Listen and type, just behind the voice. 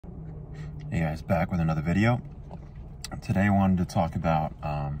Hey guys, back with another video. Today I wanted to talk about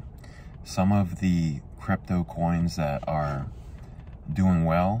some of the crypto coins that are doing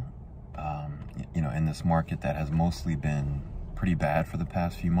well, in this market that has mostly been pretty bad for the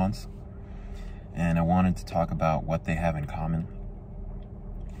past few months. And I wanted to talk about what they have in common.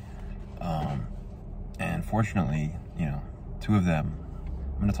 And fortunately, two of them,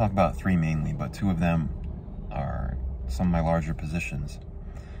 I'm going to talk about three mainly, but two of them are some of my larger positions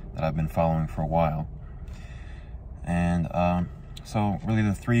that I've been following for a while. And so really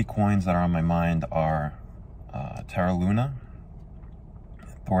the three coins that are on my mind are Terra Luna,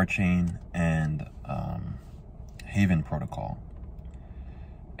 Thorchain, and Haven Protocol,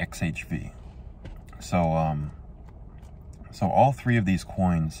 XHV. So all three of these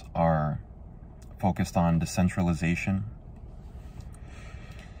coins are focused on decentralization,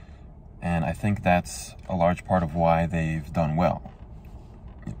 and I think that's a large part of why they've done well.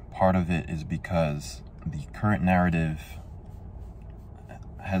 Part of it is because the current narrative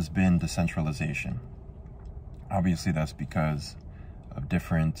has been decentralization. Obviously, that's because of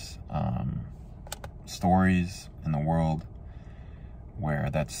different stories in the world where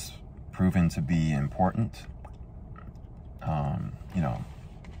that's proven to be important.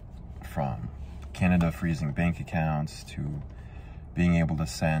 From Canada freezing bank accounts to being able to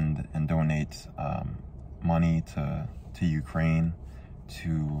send and donate money to Ukraine,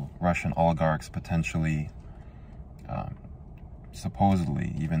 to Russian oligarchs potentially,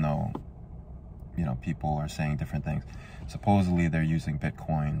 supposedly, even though, people are saying different things, supposedly they're using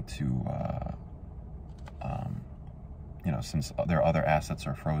Bitcoin to, since their other assets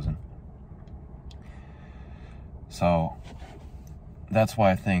are frozen. So that's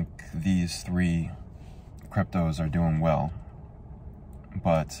why I think these three cryptos are doing well.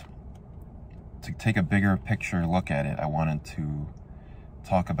 But to take a bigger picture look at it, I wanted to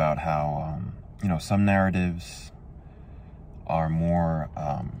talk about how, some narratives are more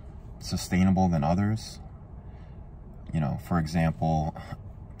sustainable than others. For example,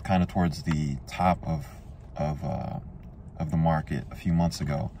 kind of towards the top of the market a few months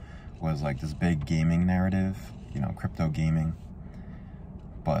ago was like this big gaming narrative, crypto gaming.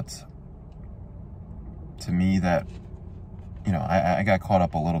 But to me, that, I got caught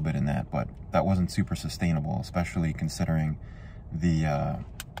up a little bit in that, but that wasn't super sustainable, especially considering the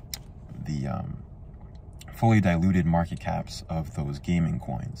fully diluted market caps of those gaming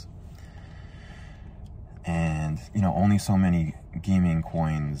coins. And, only so many gaming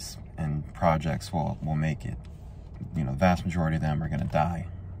coins and projects will make it. The vast majority of them are going to die.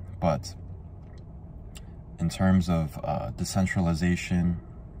 But in terms of decentralization,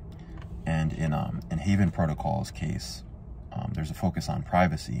 and in Haven Protocol's case, there's a focus on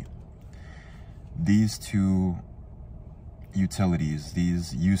privacy. These two utilities,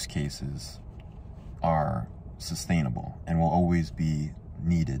 these use cases, are sustainable and will always be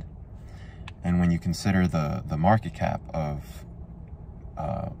needed. And when you consider the market cap of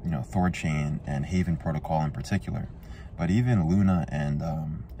Thorchain and Haven Protocol in particular, but even Luna and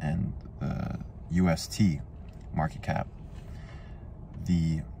the UST market cap,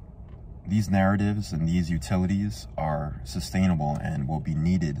 these narratives and these utilities are sustainable and will be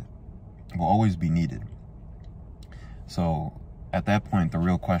needed, will always be needed. So at that point, the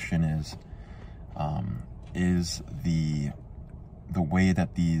real question is the way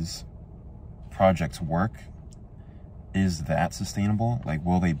that these projects work, is that sustainable? Like,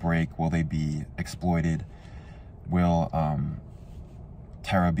 will they break? Will they be exploited? Will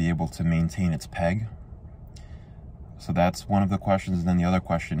Terra be able to maintain its peg? So that's one of the questions. And then the other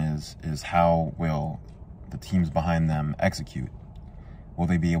question is how will the teams behind them execute? Will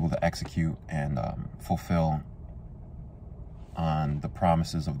they be able to execute and fulfill on the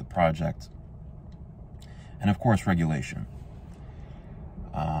promises of the project? And of course, regulation.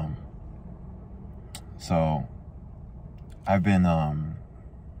 So I've been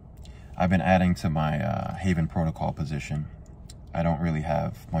adding to my Haven Protocol position. I don't really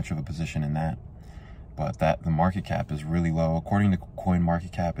have much of a position in that, but the market cap is really low. According to Coin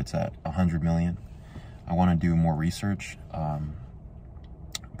Market Cap, it's at 100 million. I want to do more research,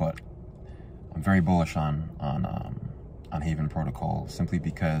 but I'm very bullish on Haven Protocol, simply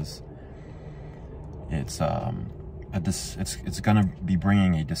because it's going to be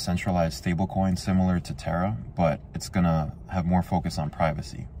bringing a decentralized stablecoin similar to Terra, but it's going to have more focus on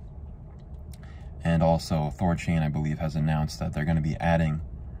privacy. And also, Thorchain, I believe, has announced that they're going to be adding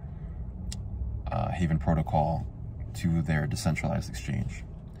Haven Protocol to their decentralized exchange.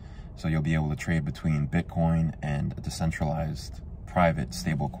 So you'll be able to trade between Bitcoin and a decentralized private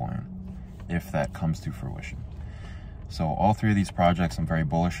stablecoin, if that comes to fruition. So all three of these projects I'm very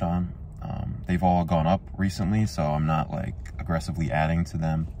bullish on. They've all gone up recently, so I'm not like aggressively adding to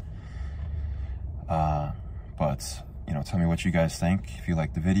them. But, you know, tell me what you guys think. If you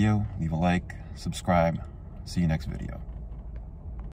like the video, leave a like, subscribe. See you next video.